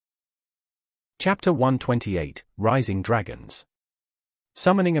Chapter 128, Rising Dragons.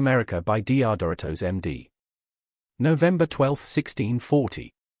 Summoning America by Diosdoritos M.D. November 12,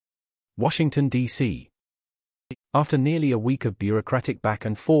 1640. Washington, D.C. After nearly a week of bureaucratic back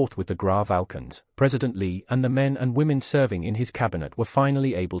and forth with the Graf Alkans, President Lee and the men and women serving in his cabinet were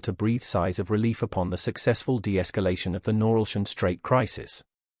finally able to breathe sighs of relief upon the successful de-escalation of the Norilsk Strait crisis.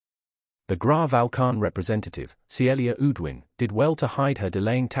 The Graf Alkan representative, Celia Udwin, did well to hide her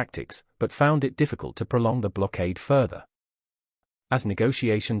delaying tactics, but found it difficult to prolong the blockade further. As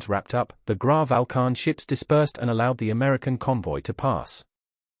negotiations wrapped up, the Graf Alkan ships dispersed and allowed the American convoy to pass.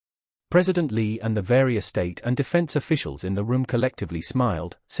 President Lee and the various state and defense officials in the room collectively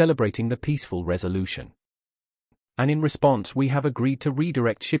smiled, celebrating the peaceful resolution. And in response, we have agreed to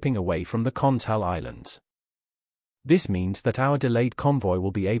redirect shipping away from the Kontal Islands. This means that our delayed convoy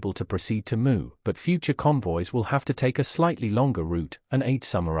will be able to proceed to Mu, but future convoys will have to take a slightly longer route, an aide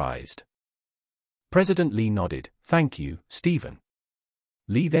summarized. President Lee nodded. "Thank you, Stephen."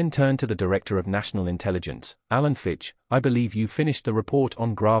 Lee then turned to the Director of National Intelligence, Alan Fitch. "I believe you finished the report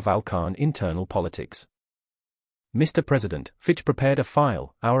on Graf Alkan internal politics." "Mr. President," Fitch prepared a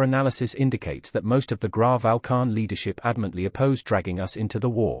file. "Our analysis indicates that most of the Graf Alkan leadership adamantly oppose dragging us into the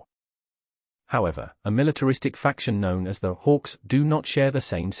war. However, a militaristic faction known as the Hawks do not share the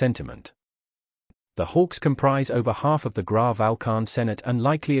same sentiment. The Hawks comprise over half of the Graf Alkan Senate and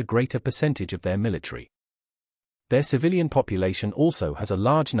likely a greater percentage of their military. Their civilian population also has a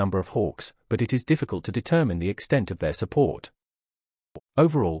large number of Hawks, but it is difficult to determine the extent of their support.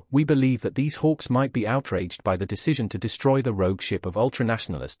 Overall, we believe that these Hawks might be outraged by the decision to destroy the rogue ship of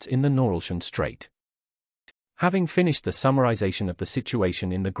ultranationalists in the Norilsk Strait." Having finished the summarization of the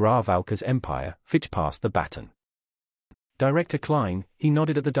situation in the Graf Alkas Empire, Fitch passed the baton. "Director Klein," he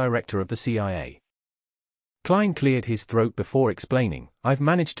nodded at the director of the CIA. Klein cleared his throat before explaining, "I've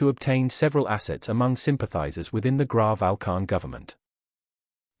managed to obtain several assets among sympathizers within the Graf Alkan government.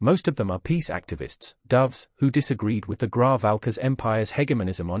 Most of them are peace activists, doves, who disagreed with the Graf Alkas Empire's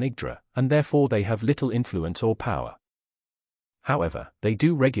hegemonism on Yggdra, and therefore they have little influence or power. However, they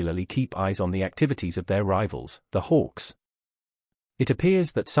do regularly keep eyes on the activities of their rivals, the Hawks. It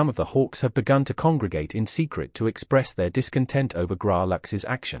appears that some of the Hawks have begun to congregate in secret to express their discontent over Graf Alkas's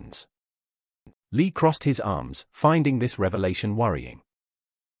actions." Lee crossed his arms, finding this revelation worrying.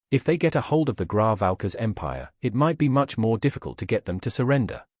 If they get a hold of the Graf Alkas Empire, it might be much more difficult to get them to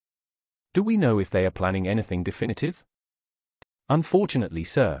surrender. "Do we know if they are planning anything definitive?" "Unfortunately,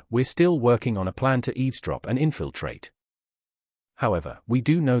 sir, we're still working on a plan to eavesdrop and infiltrate. However, we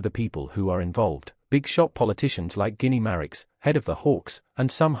do know the people who are involved, big-shot politicians like Guinea Marix, head of the Hawks, and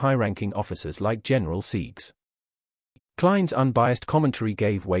some high-ranking officers like General Siegs." Klein's unbiased commentary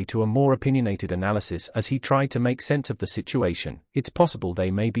gave way to a more opinionated analysis as he tried to make sense of the situation. "It's possible they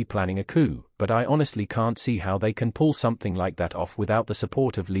may be planning a coup, but I honestly can't see how they can pull something like that off without the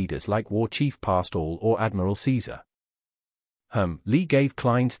support of leaders like War Chief Pastall or Admiral Caesar." Lee gave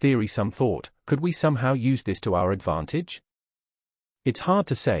Klein's theory some thought. "Could we somehow use this to our advantage?" "It's hard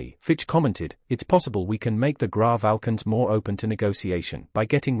to say," Fitch commented. "It's possible we can make the Graf Alkans more open to negotiation by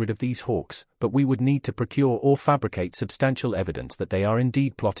getting rid of these Hawks, but we would need to procure or fabricate substantial evidence that they are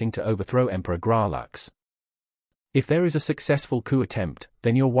indeed plotting to overthrow Emperor Gralax. If there is a successful coup attempt,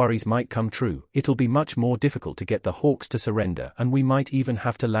 then your worries might come true. It'll be much more difficult to get the Hawks to surrender, and we might even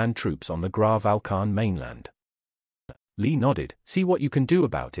have to land troops on the Graf Alkan mainland." Lee nodded. "See what you can do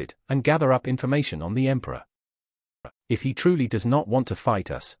about it, and gather up information on the Emperor. If he truly does not want to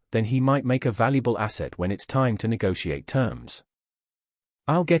fight us, then he might make a valuable asset when it's time to negotiate terms."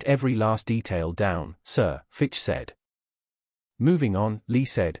 "I'll get every last detail down, sir," Fitch said. Moving on, Lee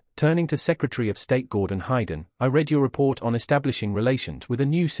said, turning to Secretary of State Gordon Hayden, "I read your report on establishing relations with a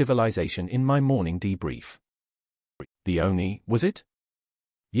new civilization in my morning debrief." "The Oni, was it?"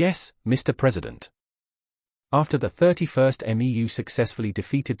 "Yes, Mr. President. After the 31st MEU successfully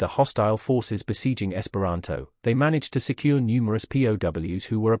defeated the hostile forces besieging Esperanto, they managed to secure numerous POWs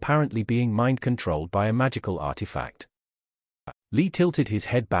who were apparently being mind-controlled by a magical artifact." Lee tilted his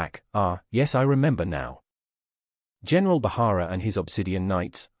head back. "Ah, yes, I remember now. General Bahara and his Obsidian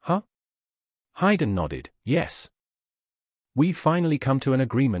Knights, huh?" Hayden nodded. "Yes. We've finally come to an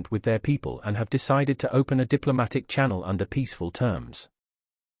agreement with their people and have decided to open a diplomatic channel under peaceful terms.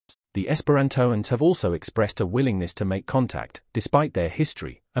 The Esperantoans have also expressed a willingness to make contact, despite their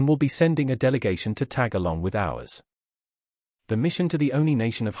history, and will be sending a delegation to tag along with ours. The mission to the Oni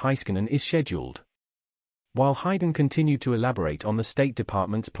nation of Heiskanen is scheduled." While Hayden continued to elaborate on the State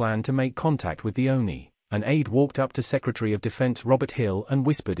Department's plan to make contact with the Oni, an aide walked up to Secretary of Defense Robert Hill and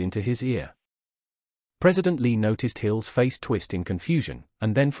whispered into his ear, President Lee noticed Hill's face twist in confusion,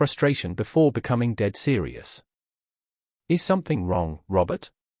 and then frustration before becoming dead serious. "Is something wrong,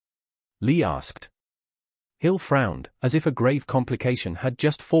 Robert?" Lee asked. Hill frowned, as if a grave complication had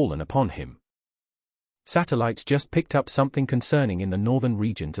just fallen upon him. Satellites just picked up something concerning in the northern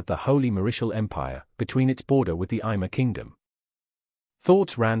regions of the Holy Mauritial Empire, between its border with the Ima Kingdom.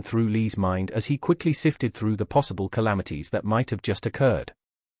 Thoughts ran through Lee's mind as he quickly sifted through the possible calamities that might have just occurred.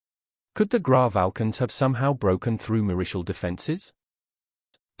 Could the Gra-Valkans have somehow broken through Mauritial defenses?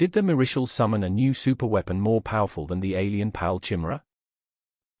 Did the Mauritials summon a new superweapon more powerful than the alien Pal Chimera?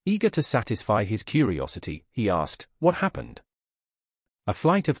 Eager to satisfy his curiosity, he asked, "What happened?" A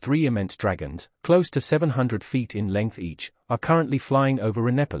flight of 3 immense dragons, close to 700 feet in length each, are currently flying over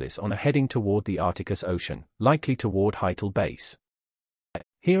Renepolis on a heading toward the Arcticus Ocean, likely toward Hytale Base.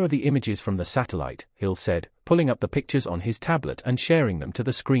 "Here are the images from the satellite," Hill said, pulling up the pictures on his tablet and sharing them to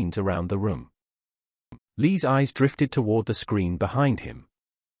the screens around the room. Lee's eyes drifted toward the screen behind him.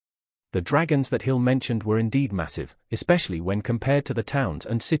 The dragons that Hill mentioned were indeed massive, especially when compared to the towns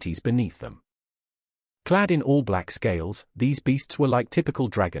and cities beneath them. Clad in all black scales, these beasts were like typical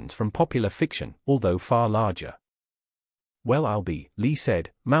dragons from popular fiction, although far larger. "Well, I'll be," Lee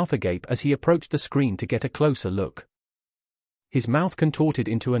said, mouth agape as he approached the screen to get a closer look. His mouth contorted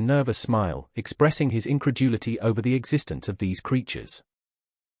into a nervous smile, expressing his incredulity over the existence of these creatures.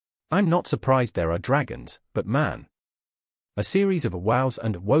 "I'm not surprised there are dragons, but man." A series of wows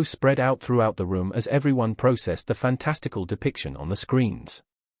and woes spread out throughout the room as everyone processed the fantastical depiction on the screens.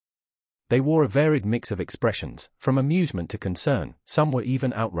 They wore a varied mix of expressions, from amusement to concern. Some were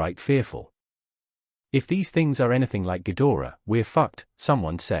even outright fearful. "If these things are anything like Ghidorah, we're fucked,"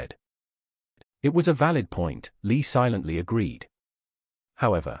 someone said. It was a valid point, Lee silently agreed.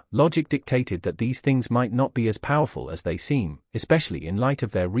 However, logic dictated that these things might not be as powerful as they seem, especially in light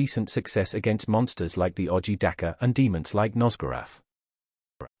of their recent success against monsters like the Oji Daka and demons like Nosgarath.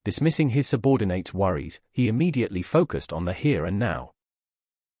 Dismissing his subordinate's worries, he immediately focused on the here and now.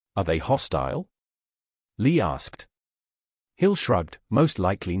 "Are they hostile?" Lee asked. Hill shrugged, "Most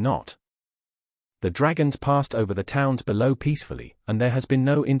likely not. The dragons passed over the towns below peacefully, and there has been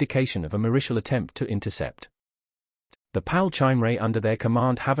no indication of a Mauritial attempt to intercept. The Pal Chimera under their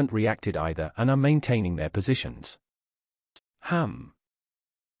command haven't reacted either and are maintaining their positions."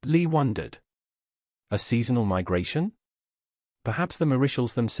 Lee wondered. A seasonal migration? Perhaps the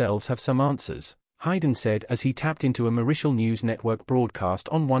Mauritials themselves have some answers, Hayden said as he tapped into a Mauritial News Network broadcast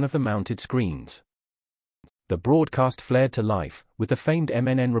on one of the mounted screens. The broadcast flared to life, with the famed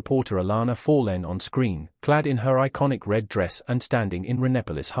MNN reporter Alana Forlen on screen, clad in her iconic red dress and standing in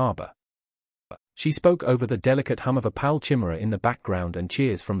Renepolis Harbor. She spoke over the delicate hum of a Pal Chimera in the background, and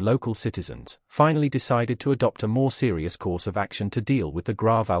cheers from local citizens finally decided to adopt a more serious course of action to deal with the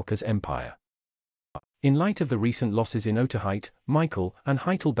Gra-Valkas Empire. In light of the recent losses in Otaheite, Michael, and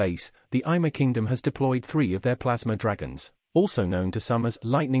Hytale Base, the Ima Kingdom has deployed 3 of their plasma dragons, also known to some as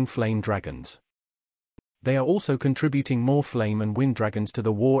lightning flame dragons. They are also contributing more flame and wind dragons to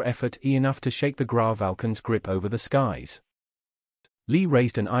the war effort, enough to shake the Gra-Valkans' grip over the skies. Lee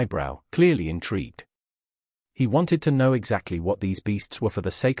raised an eyebrow, clearly intrigued. He wanted to know exactly what these beasts were for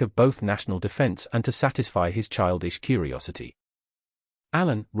the sake of both national defense and to satisfy his childish curiosity.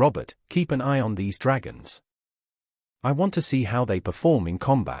 "Alan, Robert, keep an eye on these dragons. I want to see how they perform in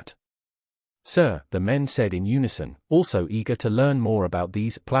combat." "Sir," the men said in unison, also eager to learn more about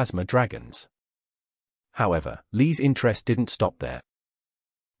these plasma dragons. However, Lee's interest didn't stop there.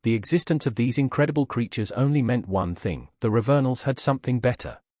 The existence of these incredible creatures only meant one thing: the Ravernals had something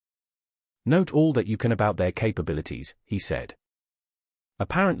better. "Note all that you can about their capabilities," he said.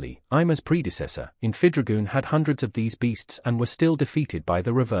 Apparently, Ima's predecessor, Infidragoon, had hundreds of these beasts and were still defeated by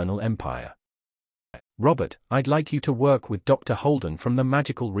the Ravernal Empire. "Robert, I'd like you to work with Dr. Holden from the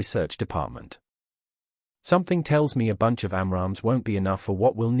Magical Research Department. Something tells me a bunch of Amrams won't be enough for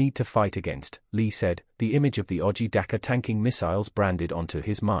what we'll need to fight against," Lee said, the image of the Oji Daka tanking missiles branded onto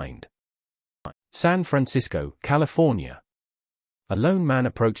his mind. San Francisco, California. A lone man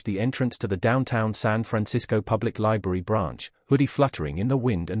approached the entrance to the downtown San Francisco Public Library branch, hoodie fluttering in the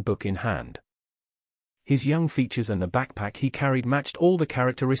wind and book in hand. His young features and the backpack he carried matched all the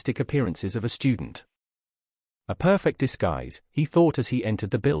characteristic appearances of a student. A perfect disguise, he thought as he entered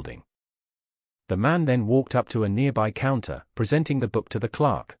the building. The man then walked up to a nearby counter, presenting the book to the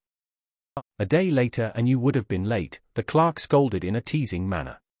clerk. "A day later and you would have been late," the clerk scolded in a teasing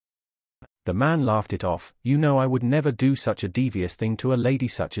manner. The man laughed it off. "You know I would never do such a devious thing to a lady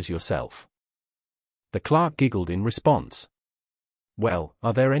such as yourself." The clerk giggled in response. "Well,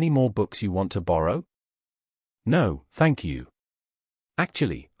 are there any more books you want to borrow?" "No, thank you.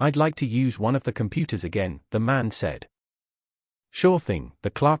 Actually, I'd like to use one of the computers again, the man said. Sure thing, the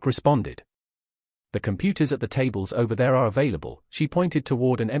clerk responded. The computers at the tables over there are available, she pointed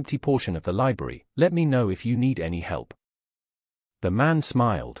toward an empty portion of the library, let me know if you need any help. The man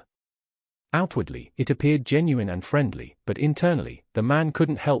smiled. Outwardly, it appeared genuine and friendly, but internally, the man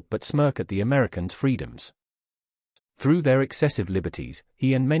couldn't help but smirk at the Americans' freedoms. Through their excessive liberties,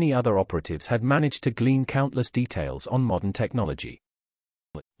 he and many other operatives had managed to glean countless details on modern technology.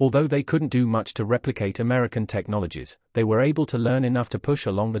 Although they couldn't do much to replicate American technologies, they were able to learn enough to push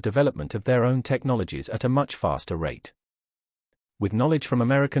along the development of their own technologies at a much faster rate. With knowledge from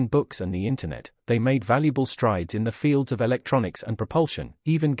American books and the internet, they made valuable strides in the fields of electronics and propulsion,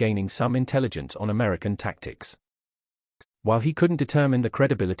 even gaining some intelligence on American tactics. While he couldn't determine the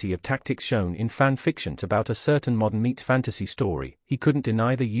credibility of tactics shown in fan fictions about a certain modern meets fantasy story, he couldn't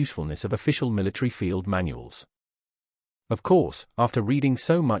deny the usefulness of official military field manuals. Of course, after reading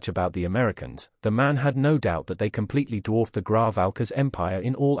so much about the Americans, the man had no doubt that they completely dwarfed the Graf Alka's empire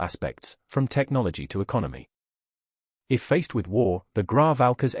in all aspects, from technology to economy. If faced with war, the Graf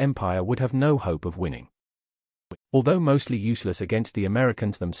Alka's empire would have no hope of winning. Although mostly useless against the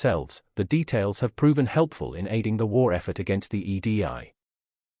Americans themselves, the details have proven helpful in aiding the war effort against the EDI.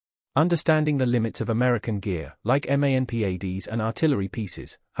 Understanding the limits of American gear, like MANPADs and artillery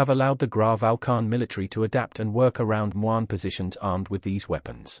pieces, have allowed the Graf Alkan military to adapt and work around MAN positions armed with these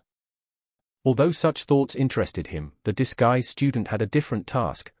weapons. Although such thoughts interested him, the disguised student had a different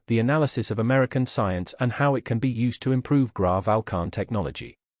task, the analysis of American science and how it can be used to improve Graf Alkan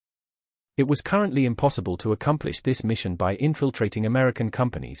technology. It was currently impossible to accomplish this mission by infiltrating American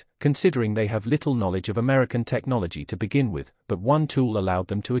companies, considering they have little knowledge of American technology to begin with, but one tool allowed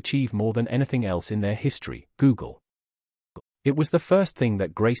them to achieve more than anything else in their history: Google. It was the first thing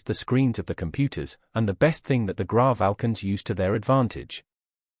that graced the screens of the computers, and the best thing that the Graf Alkans used to their advantage.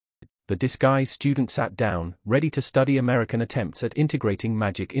 The disguised student sat down, ready to study American attempts at integrating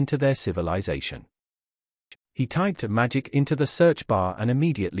magic into their civilization. He typed magic into the search bar and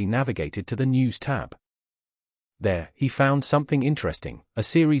immediately navigated to the news tab. There, he found something interesting, a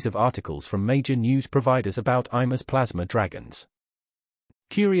series of articles from major news providers about IMA's plasma dragons.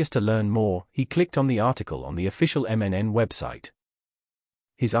 Curious to learn more, he clicked on the article on the official MNN website.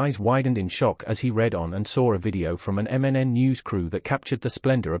 His eyes widened in shock as he read on and saw a video from an MNN news crew that captured the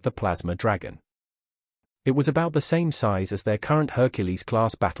splendor of the plasma dragon. It was about the same size as their current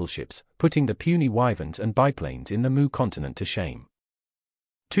Hercules-class battleships, putting the puny Wyverns and biplanes in the Mu continent to shame.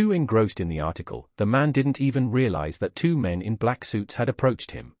 Too engrossed in the article, the man didn't even realize that two men in black suits had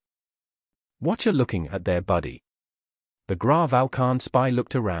approached him. "Watcha looking at there, buddy?" The Graf Alkan spy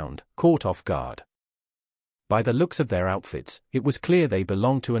looked around, caught off guard. By the looks of their outfits, it was clear they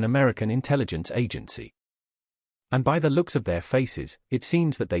belonged to an American intelligence agency. And by the looks of their faces, it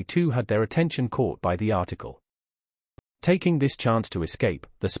seems that they too had their attention caught by the article. Taking this chance to escape,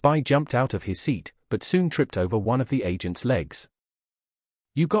 the spy jumped out of his seat, but soon tripped over one of the agent's legs.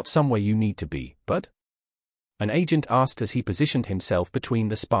 "You got somewhere you need to be, bud?" An agent asked as he positioned himself between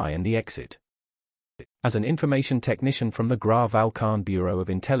the spy and the exit. As an information technician from the Graf Alkan Bureau of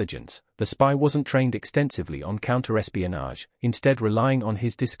Intelligence, the spy wasn't trained extensively on counter-espionage, instead relying on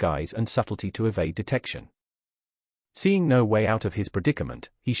his disguise and subtlety to evade detection. Seeing no way out of his predicament,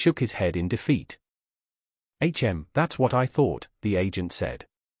 he shook his head in defeat. That's what I thought," the agent said.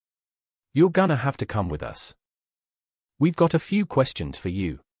 "You're gonna have to come with us. We've got a few questions for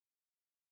you."